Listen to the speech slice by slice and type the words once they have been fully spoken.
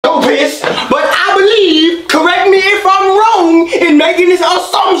piss, but I believe, correct me if I'm wrong in making this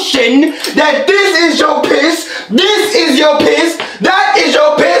assumption, that this is your piss, this is your piss, that is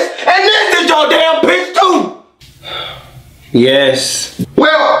your piss, and this is your damn piss too. Yes.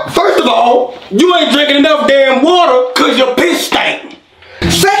 Well, first of all, you ain't drinking enough damn water cause your piss stank.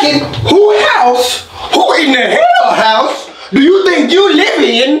 Second, who in the hell house do you think you live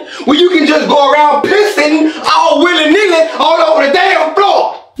in where you can just go around pissing all willy-nilly all over the damn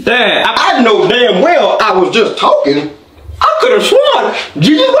floor? Dad, I know damn well I was just talking. I could have sworn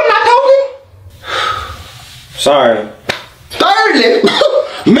Gigi was not talking. sorry. Thirdly,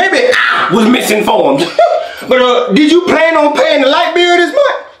 maybe I was misinformed. But did you plan on paying the light bill this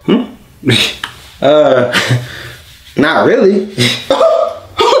month? Not really.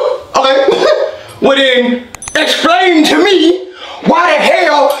 Okay. Well then, explain to me why the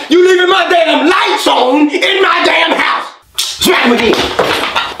hell you leaving my damn lights on in my damn house. Smack him again.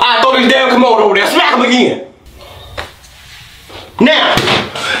 I throw this damn commode over there. Smack him again. Now,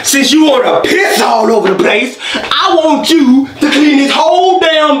 since you want to piss all over the place, I want you to clean this whole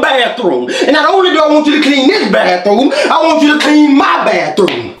damn bathroom. And not only do I want you to clean this bathroom, I want you to clean my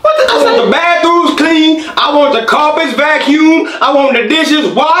bathroom. I want the bathrooms clean, I want the carpets vacuumed, I want the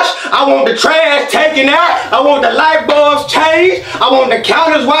dishes washed, I want the trash taken out, I want the light bulbs changed, I want the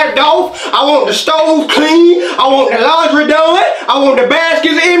counters wiped off, I want the stove clean, I want the laundry done, I want the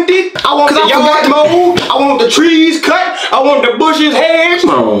baskets emptied, I want the yard mowed, I want the trees cut, I want the bushes hedged.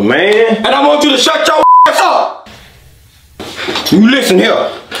 Oh man. And I want you to shut your ass up. You listen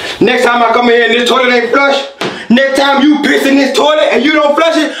here. Next time I come in and this toilet ain't flush, next time you piss in this toilet and you don't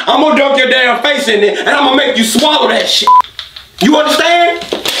flush it, I'm gonna dunk your damn face in it and I'm gonna make you swallow that shit. You understand?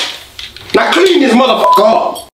 Now clean this motherfucker up.